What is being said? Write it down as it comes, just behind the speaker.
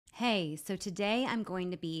Hey, so today I'm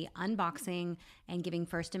going to be unboxing and giving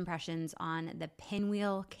first impressions on the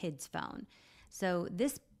Pinwheel Kids Phone. So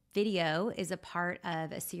this video is a part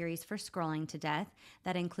of a series for Scrolling to Death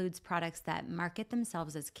that includes products that market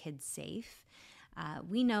themselves as kids safe.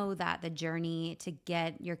 We know that the journey to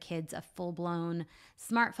get your kids a full-blown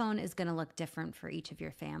smartphone is going to look different for each of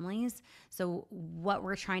your families. So what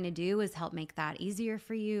we're trying to do is help make that easier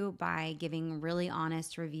for you by giving really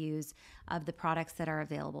honest reviews of the products that are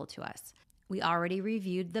available to us. We already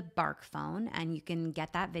reviewed the Bark phone, and you can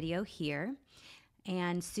get that video here.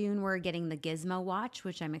 And soon we're getting the Gizmo watch,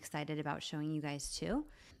 which I'm excited about showing you guys too.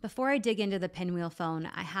 Before I dig into the Pinwheel phone,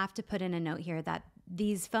 I have to put in a note here that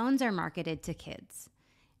these phones are marketed to kids.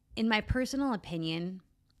 In my personal opinion,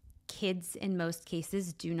 kids in most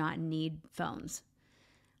cases do not need phones.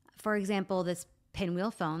 For example, this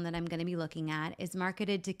Pinwheel phone that I'm going to be looking at is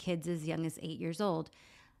marketed to kids as young as 8 years old.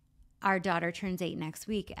 Our daughter turns 8 next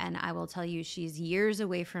week, and I will tell you she's years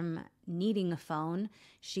away from needing a phone.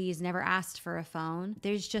 She's never asked for a phone.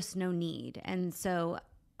 There's just no need. And so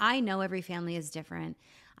I know every family is different.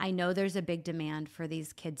 I know there's a big demand for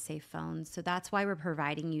these kid-safe phones, so that's why we're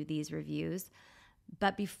providing you these reviews.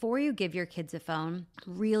 But before you give your kids a phone,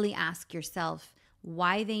 really ask yourself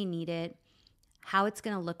why they need it, how it's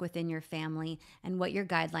going to look within your family, and what your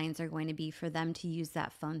guidelines are going to be for them to use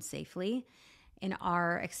that phone safely. In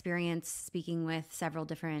our experience speaking with several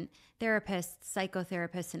different therapists,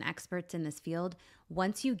 psychotherapists, and experts in this field,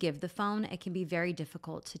 once you give the phone, it can be very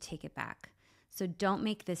difficult to take it back. So don't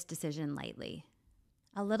make this decision lightly.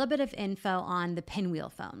 A little bit of info on the Pinwheel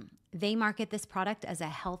phone. They market this product as a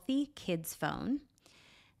healthy kids phone.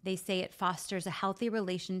 They say it fosters a healthy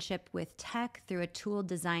relationship with tech through a tool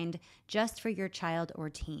designed just for your child or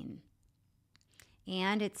teen.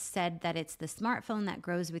 And it's said that it's the smartphone that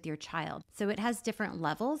grows with your child. So it has different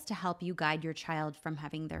levels to help you guide your child from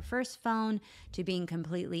having their first phone to being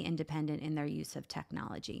completely independent in their use of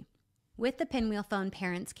technology. With the Pinwheel phone,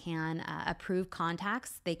 parents can approve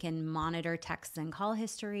contacts. They can monitor text and call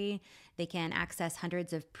history. They can access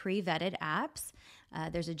hundreds of pre-vetted apps.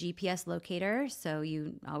 There's a GPS locator, so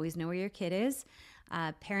you always know where your kid is.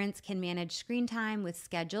 Parents can manage screen time with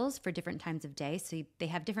schedules for different times of day. So they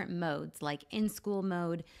have different modes like in-school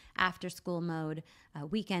mode, after-school mode,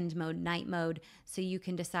 weekend mode, night mode. So you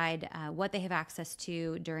can decide what they have access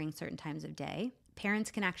to during certain times of day.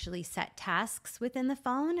 Parents can actually set tasks within the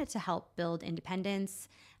phone to help build independence,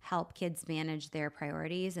 help kids manage their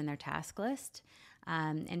priorities and their task list.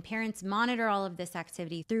 And parents monitor all of this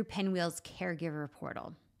activity through Pinwheel's caregiver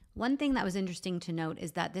portal. One thing that was interesting to note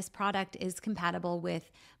is that this product is compatible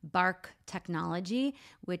with Bark technology,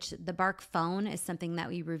 which the Bark phone is something that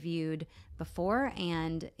we reviewed before,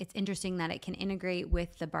 and it's interesting that it can integrate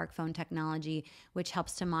with the Bark phone technology, which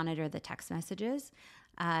helps to monitor the text messages.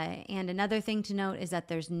 And another thing to note is that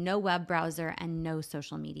there's no web browser and no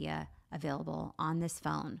social media available on this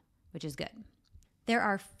phone, which is good. There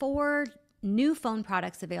are 4 new phone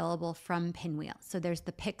products available from Pinwheel. So there's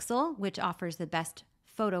the Pixel, which offers the best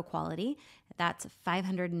photo quality. That's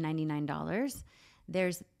 $599.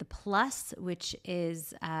 There's the Plus, which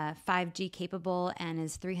is 5G capable and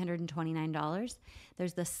is $329.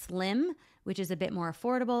 There's the Slim, which is a bit more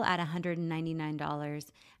affordable at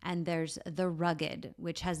 $199. And there's the Rugged,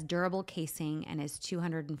 which has durable casing and is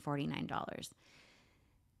 $249.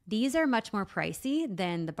 These are much more pricey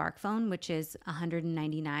than the Bark phone, which is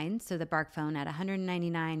 $199. So the Bark phone at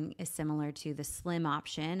 $199 is similar to the Slim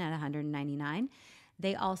option at $199.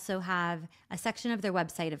 They also have a section of their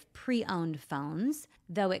website of pre-owned phones,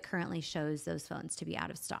 though it currently shows those phones to be out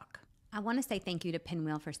of stock. I want to say thank you to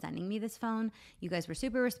Pinwheel for sending me this phone. You guys were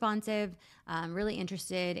super responsive, really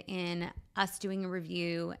interested in us doing a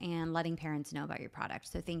review and letting parents know about your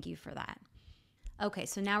product. So thank you for that. Okay,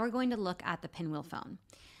 so now we're going to look at the Pinwheel phone.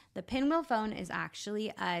 The Pinwheel phone is actually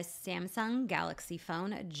a Samsung Galaxy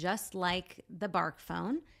phone, just like the Bark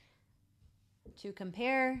phone. To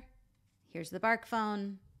compare, here's the Bark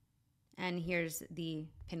phone, and here's the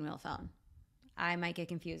Pinwheel phone. I might get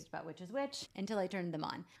confused about which is which until I turn them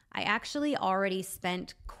on. I actually already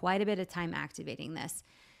spent quite a bit of time activating this.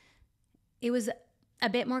 It was a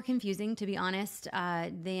bit more confusing, to be honest,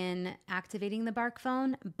 than activating the Bark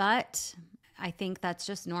phone, but I think that's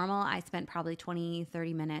just normal. I spent probably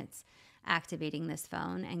 20-30 minutes activating this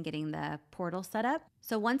phone and getting the portal set up.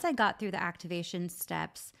 So once I got through the activation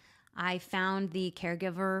steps, I found the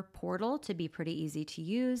caregiver portal to be pretty easy to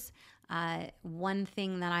use. One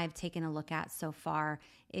thing that I've taken a look at so far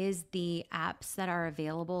is the apps that are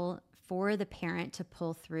available for the parent to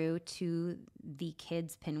pull through to the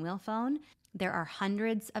kid's Pinwheel phone. There are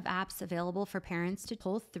hundreds of apps available for parents to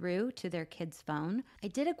pull through to their kids' phone. I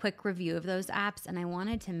did a quick review of those apps and I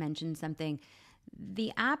wanted to mention something.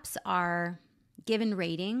 The apps are given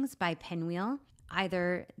ratings by Pinwheel.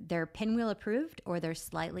 Either they're Pinwheel approved or they're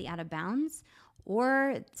slightly out of bounds,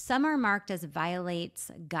 or some are marked as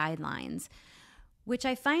violates guidelines, which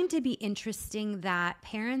I find to be interesting that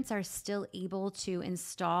parents are still able to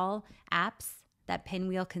install apps that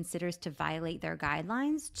Pinwheel considers to violate their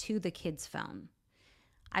guidelines to the kid's phone.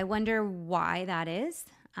 I wonder why that is.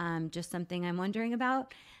 Just something I'm wondering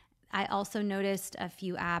about. I also noticed a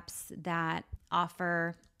few apps that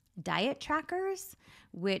offer diet trackers,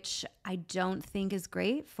 which I don't think is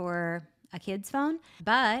great for a kid's phone,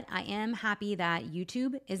 but I am happy that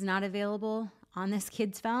YouTube is not available on this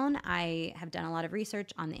kid's phone. I have done a lot of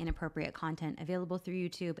research on the inappropriate content available through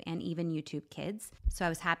YouTube and even YouTube Kids. So I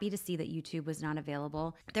was happy to see that YouTube was not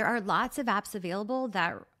available. There are lots of apps available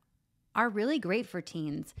that are really great for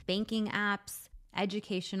teens. Banking apps,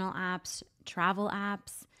 educational apps, travel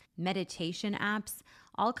apps, meditation apps,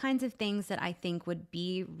 all kinds of things that I think would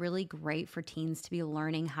be really great for teens to be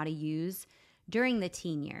learning how to use during the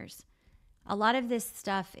teen years. A lot of this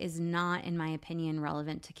stuff is not, in my opinion,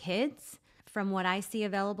 relevant to kids. From what I see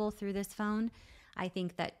available through this phone, I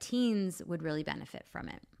think that teens would really benefit from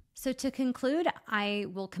it. So to conclude, I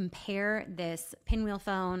will compare this Pinwheel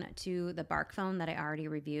phone to the Bark phone that I already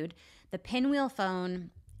reviewed. The Pinwheel phone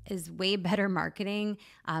is way better marketing,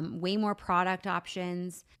 way more product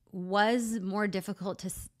options, was more difficult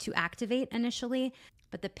to activate initially,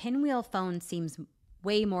 but the Pinwheel phone seems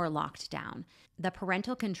way more locked down. The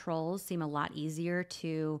parental controls seem a lot easier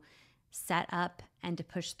to set up and to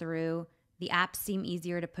push through. The apps seem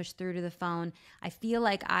easier to push through to the phone. I feel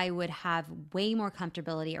like I would have way more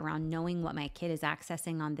comfortability around knowing what my kid is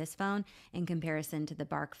accessing on this phone in comparison to the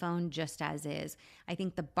Bark phone just as is. I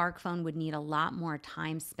think the Bark phone would need a lot more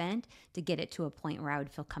time spent to get it to a point where I would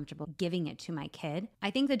feel comfortable giving it to my kid. I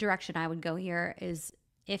think the direction I would go here is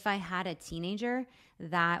if I had a teenager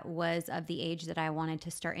that was of the age that I wanted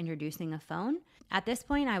to start introducing a phone, at this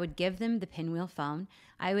point I would give them the Pinwheel phone.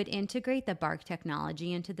 I would integrate the Bark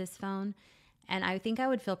technology into this phone, and I think I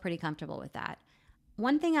would feel pretty comfortable with that.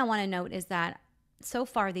 One thing I want to note is that so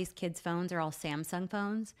far these kids' phones are all Samsung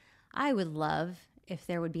phones. I would love if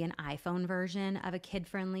there would be an iPhone version of a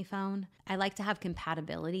kid-friendly phone. I like to have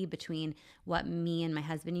compatibility between what me and my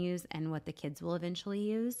husband use and what the kids will eventually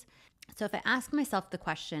use. So if I ask myself the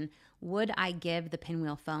question, would I give the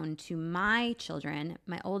Pinwheel phone to my children?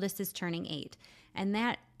 My oldest is turning 8, and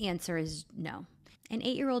that answer is no. An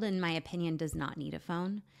 8-year-old, in my opinion, does not need a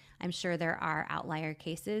phone. I'm sure there are outlier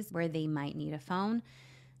cases where they might need a phone,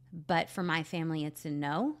 but for my family, it's a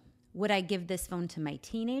no. Would I give this phone to my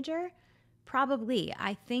teenager? Probably.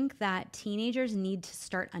 I think that teenagers need to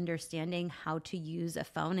start understanding how to use a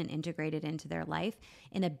phone and integrate it into their life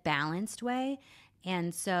in a balanced way.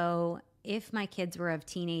 And so if my kids were of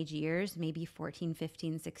teenage years, maybe 14,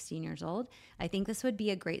 15, 16 years old, I think this would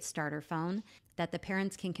be a great starter phone that the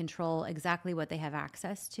parents can control exactly what they have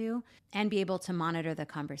access to and be able to monitor the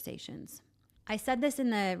conversations. I said this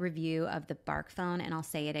in the review of the Bark phone, and I'll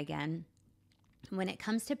say it again. When it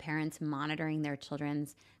comes to parents monitoring their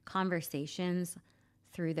children's conversations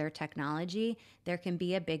through their technology, there can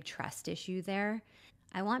be a big trust issue there.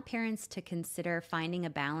 I want parents to consider finding a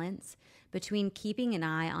balance between keeping an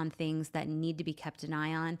eye on things that need to be kept an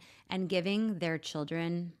eye on and giving their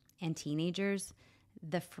children and teenagers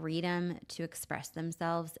the freedom to express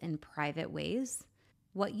themselves in private ways.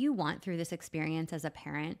 What you want through this experience as a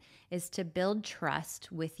parent is to build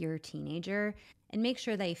trust with your teenager and make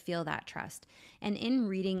sure they feel that trust. And in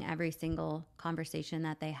reading every single conversation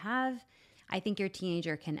that they have, I think your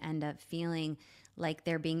teenager can end up feeling like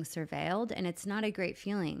they're being surveilled, and it's not a great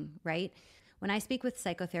feeling, right? When I speak with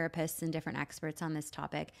psychotherapists and different experts on this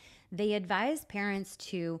topic, they advise parents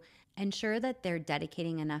to ensure that they're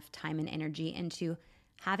dedicating enough time and energy into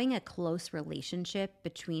having a close relationship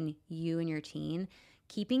between you and your teen,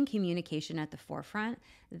 keeping communication at the forefront.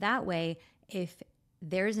 That way, if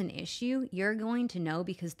there's an issue, you're going to know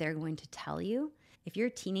because they're going to tell you. If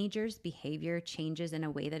your teenager's behavior changes in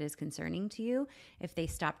a way that is concerning to you, if they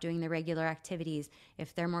stop doing the regular activities,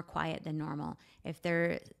 if they're more quiet than normal, if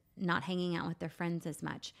they're not hanging out with their friends as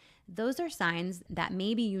much, those are signs that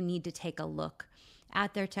maybe you need to take a look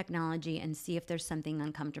at their technology and see if there's something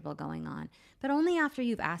uncomfortable going on. But only after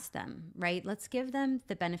you've asked them, right? Let's give them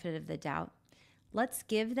the benefit of the doubt. Let's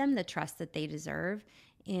give them the trust that they deserve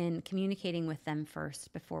in communicating with them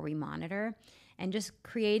first before we monitor, and just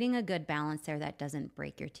creating a good balance there that doesn't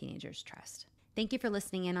break your teenager's trust. Thank you for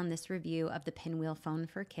listening in on this review of the Pinwheel Phone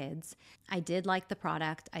for kids. I did like the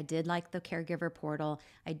product. I did like the caregiver portal.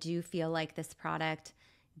 I do feel like this product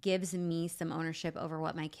gives me some ownership over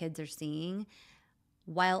what my kids are seeing,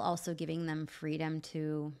 while also giving them freedom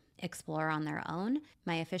to explore on their own.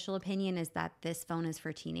 My official opinion is that this phone is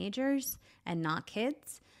for teenagers and not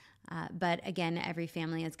kids. But again, every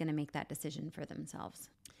family is going to make that decision for themselves.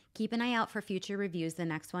 Keep an eye out for future reviews. The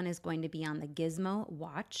next one is going to be on the Gizmo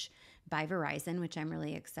Watch by Verizon, which I'm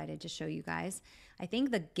really excited to show you guys. I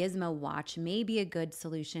think the Gizmo Watch may be a good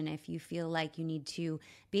solution if you feel like you need to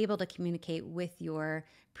be able to communicate with your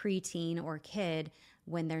preteen or kid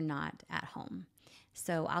when they're not at home.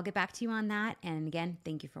 So I'll get back to you on that. And again,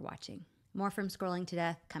 thank you for watching. More from Scrolling to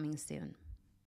Death coming soon.